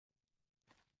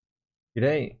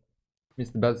G'day,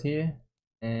 MrBuzZz here,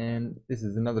 and this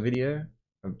is another video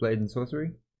of Blade and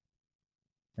Sorcery.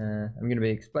 I'm going to be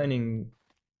explaining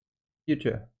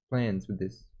future plans with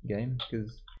this game,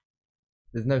 because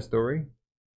there's no story,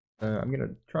 so I'm going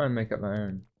to try and make up my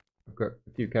own. I've got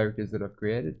a few characters that I've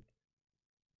created,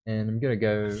 and I'm going to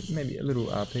go maybe a little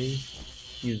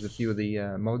RP, use a few of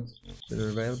the mods that are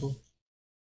available,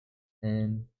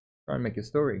 and try and make a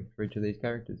story for each of these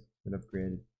characters that I've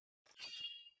created.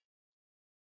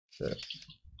 So,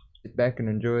 sit back and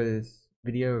enjoy this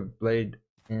video of Blade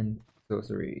and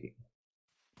Sorcery.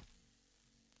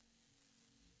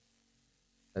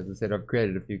 As I said, I've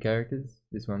created a few characters.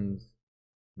 This one's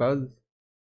Buzz,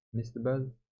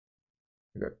 MrBuzZz.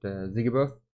 I've got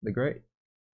Ziggaboth the Great,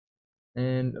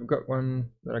 and I've got one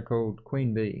that I called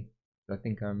Queen Bee. I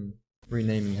think I'm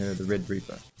renaming her the Red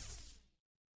Reaper.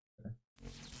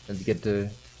 Don't forget to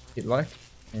hit like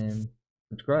and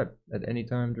subscribe at any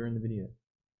time during the video.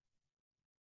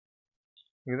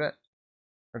 Look at that!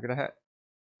 Look at a hat!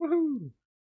 Woohoo!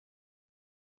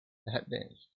 The hat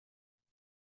dance.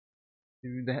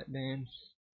 Do the hat dance.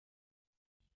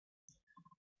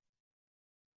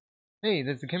 Hey,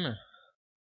 there's the camera.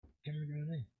 Camera down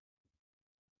there.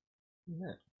 Look at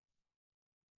that.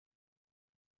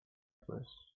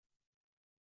 Close.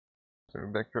 So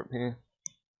backdrop here.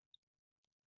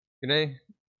 G'day,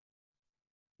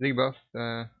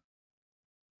 Ziggaboth,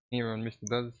 here on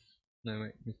MrBuzZz. No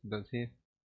wait, MrBuzZz here.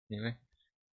 Anyway,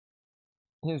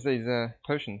 here's these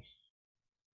potions.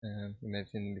 You may have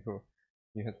seen them before.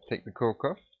 You have to take the cork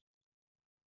off.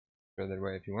 Throw that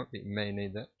away if you want, but you may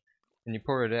need that. And you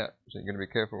pour it out, so you've got to be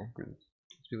careful because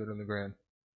spill it on the ground.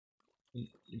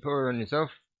 You pour it on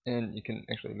yourself, and you can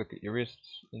actually look at your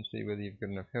wrists and see whether you've got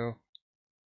enough health.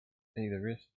 Either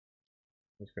wrist.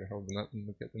 Just got to hold them up and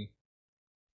look at them.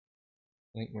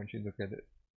 I think once you look at it,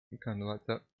 it kind of lights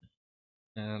up.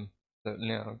 So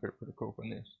now I've got to put a cork on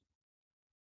this.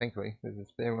 Thankfully, there's a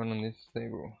spare one on this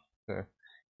table, so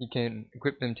you can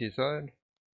equip them to your side.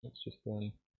 Let's just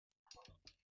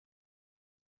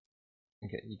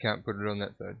okay, you can't put it on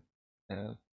that side.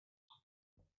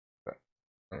 But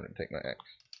I want to take my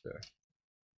axe, so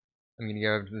I'm going to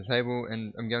go over to the table,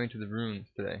 and I'm going to the ruins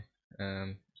today.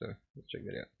 So let's check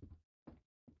that out.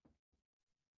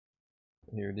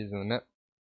 Here it is on the map.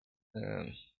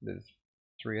 There's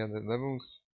 3 other levels.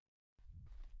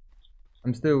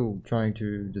 I'm still trying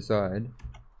to decide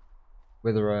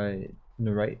whether I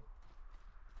narrate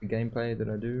the gameplay that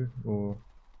I do, or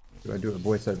do I do a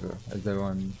voiceover as though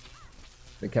I'm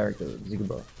the character of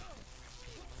Ziggaboth.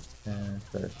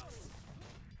 So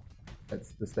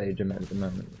that's the stage I'm at the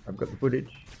moment. I've got the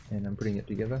footage and I'm putting it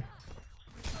together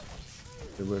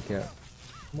to work out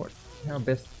how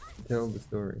best to tell the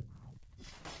story.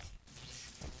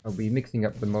 I'll be mixing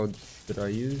up the mods that I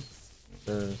use,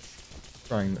 so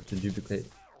trying not to duplicate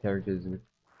characters with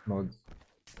mods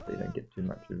so you don't get too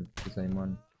much of the same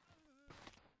one.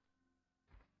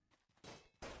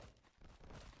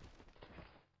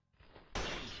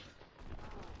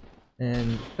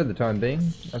 And for the time being,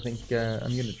 I think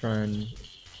I'm going to try and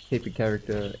keep a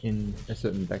character in a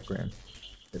certain background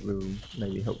that will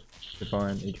maybe help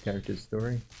define each character's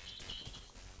story.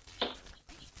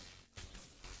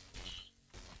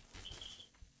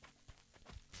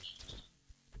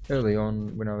 Early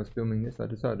on, when I was filming this, I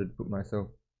decided to put myself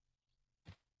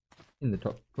in the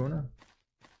top corner.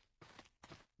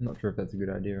 I'm not sure if that's a good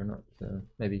idea or not, so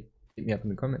maybe hit me up in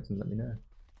the comments and let me know.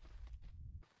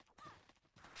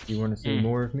 Do you want to see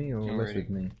more of me or less of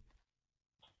me?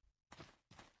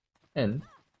 And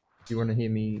do you want to hear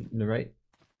me narrate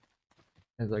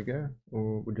as I go,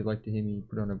 or would you like to hear me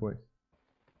put on a voice?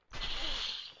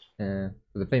 For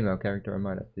the female character, I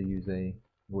might have to use a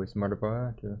voice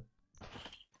modifier to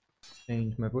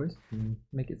change my voice and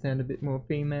make it sound a bit more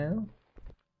female.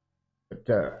 But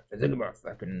for Ziggaboth,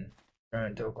 I can try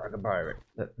and talk like a pirate.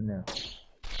 But no,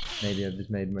 maybe I've just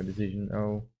made my decision.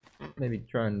 I'll maybe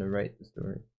try and narrate the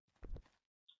story.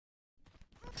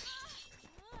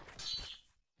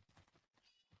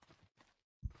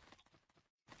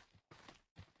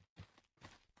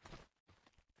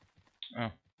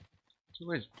 Oh, it's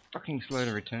always fucking slow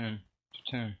to turn.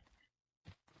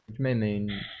 Which may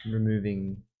mean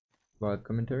removing live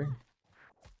commentary,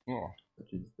 Oh.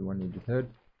 which is the one you just heard.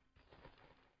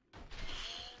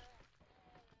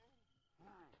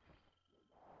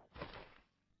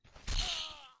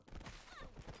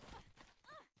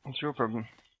 What's your problem?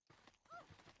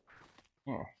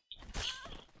 Oh.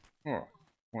 Oh,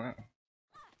 wow.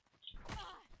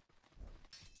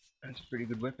 That's a pretty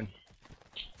good weapon.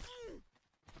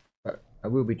 But I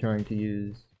will be trying to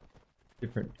use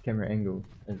different camera angles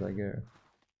as I go.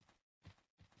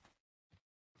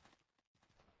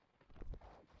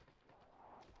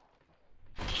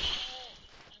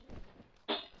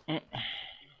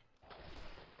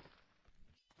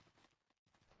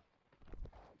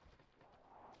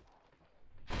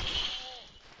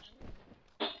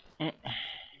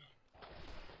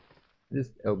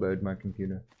 Just elbowed my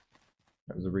computer.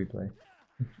 That was a replay.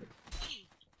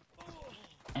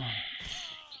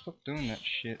 Stop doing that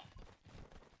shit.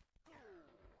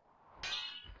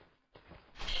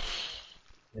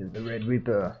 There's the Red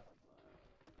Reaper.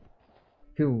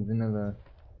 Killed another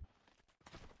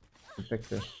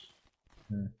infector.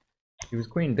 She was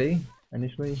Queen Bee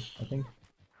initially, I think.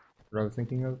 What I was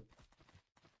thinking of.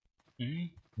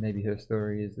 Maybe her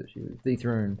story is that she was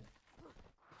dethroned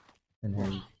and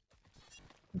has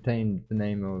obtained the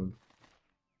name of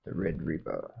the Red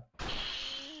Reaper.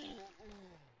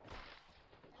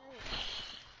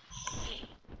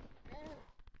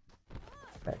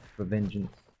 Back for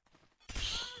vengeance.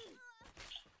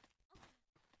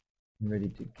 And ready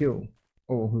to kill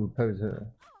all who oppose her.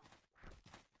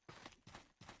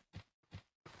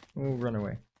 Or run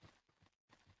away.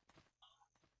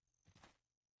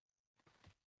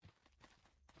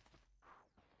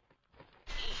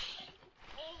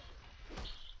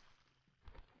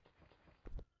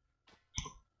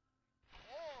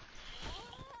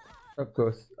 Of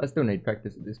course, I still need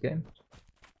practice at this game.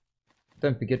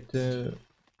 Don't forget to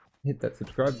hit that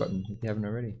subscribe button if you haven't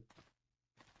already.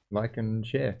 Like and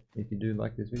share if you do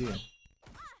like this video.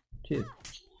 Cheers.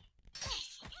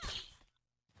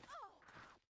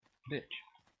 Bitch.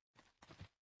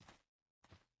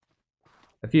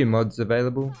 A few mods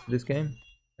available for this game.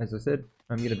 As I said,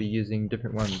 I'm going to be using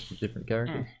different ones for different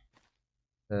characters.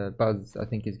 Buzz, I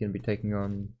think, is going to be taking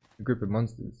on a group of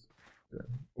monsters,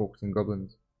 orcs and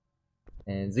goblins.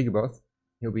 And MrBuzZz,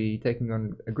 he'll be taking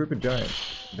on a group of giants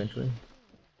eventually.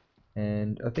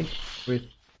 And I think with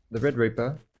the Red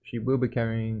Reaper, she will be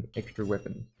carrying extra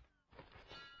weapons.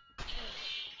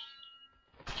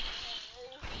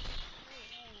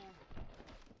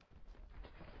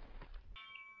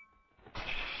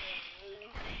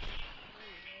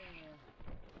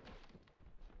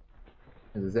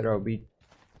 As I said, I'll be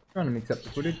trying to mix up the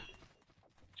footage,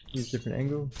 use different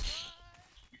angles.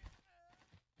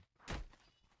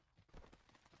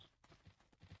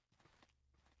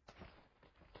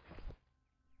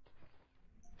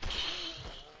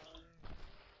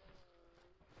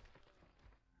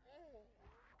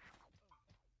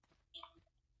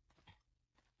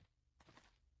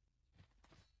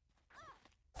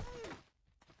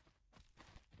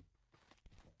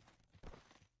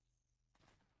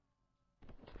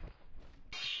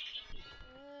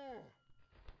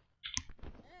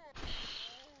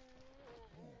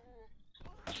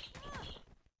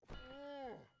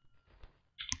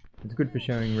 It's good for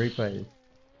showing replays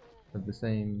of the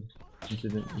same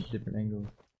incident with different angles.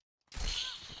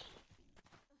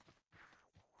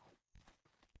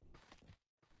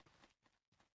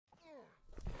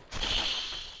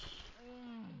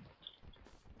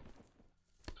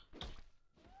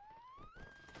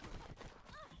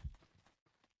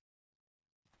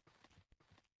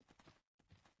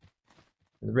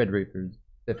 The Red Reaper is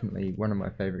definitely one of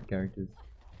my favourite characters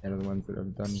out of the ones that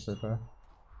I've done so far.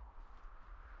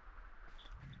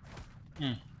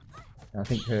 I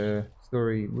think her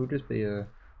story will just be a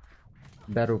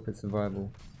battle for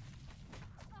survival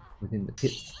within the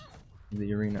pits of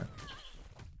the arena.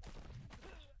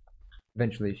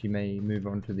 Eventually she may move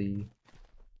on to the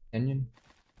canyon.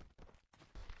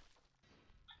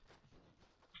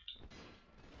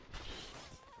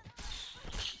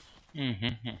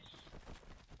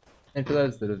 And for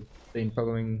those that have been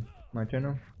following my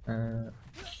channel,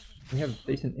 we have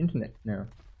decent internet now.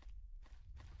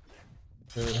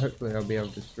 So hopefully I'll be able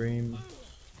to stream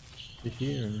this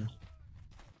year and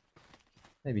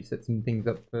maybe set some things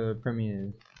up for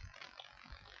premieres.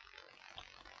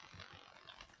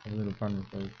 Have a little fun with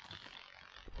those.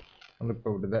 I look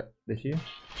forward to that this year.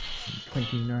 In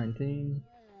 2019,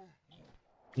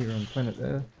 here on planet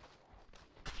Earth,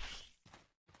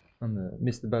 on the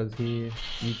MrBuzZz here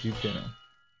YouTube channel.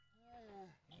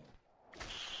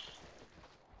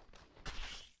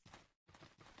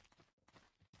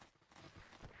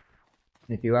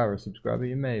 And if you are a subscriber,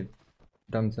 you may have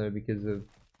done so because of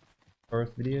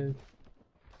forest videos.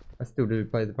 I still do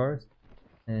play the forest,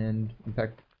 and in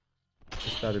fact I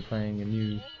started playing a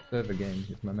new server game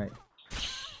with my mate.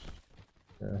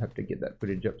 So I hope to get that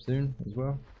footage up soon as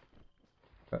well.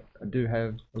 But I do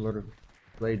have a lot of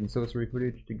Blade and Sorcery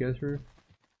footage to go through.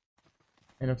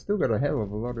 And I've still got a hell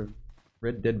of a lot of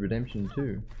Red Dead Redemption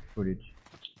 2 footage.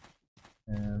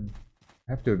 I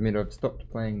have to admit I've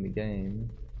stopped playing the game.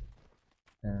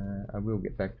 I will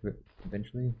get back to it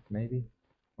eventually, maybe,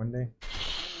 one day.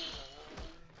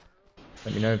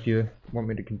 Let me know if you want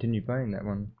me to continue playing that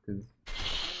one, because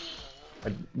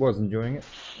I was enjoying it,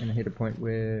 and I hit a point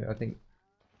where I think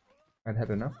I'd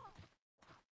had enough.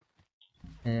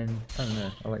 And I don't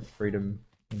know, I like freedom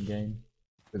in games.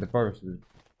 But the forest was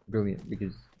brilliant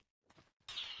because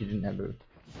you didn't have a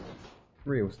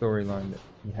real storyline that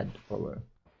you had to follow.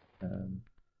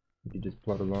 You could just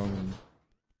plot along and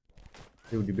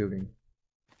build your building.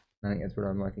 I think that's what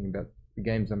I'm liking about the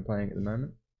games I'm playing at the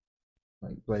moment,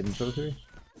 like Blade and Sorcery.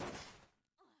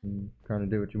 And kind of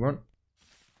do what you want.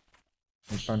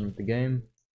 And fun with the game.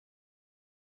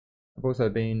 I've also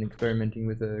been experimenting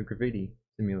with a graffiti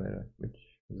simulator, which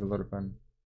is a lot of fun.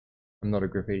 I'm not a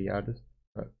graffiti artist,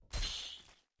 but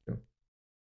still.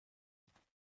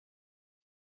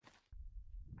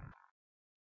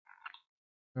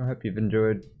 I hope you've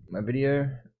enjoyed my video.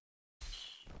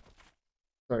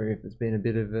 Sorry if it's been a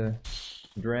bit of a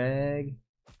drag.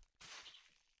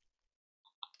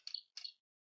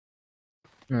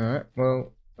 Alright,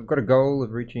 well, I've got a goal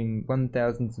of reaching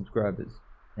 1,000 subscribers,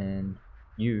 and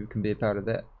you can be a part of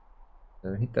that.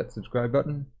 So hit that subscribe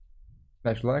button,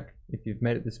 smash like if you've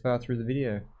made it this far through the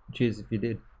video. Cheers if you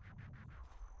did.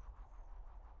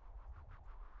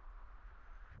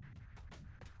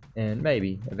 And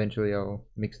maybe eventually I'll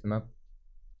mix them up,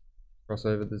 cross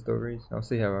over the stories. I'll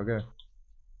see how I go.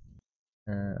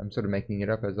 I'm sort of making it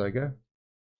up as I go.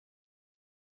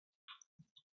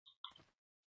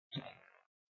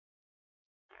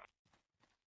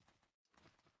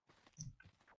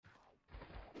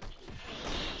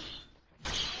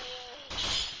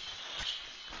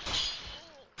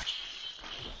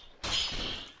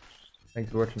 Thanks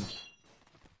for watching.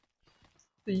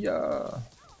 See ya!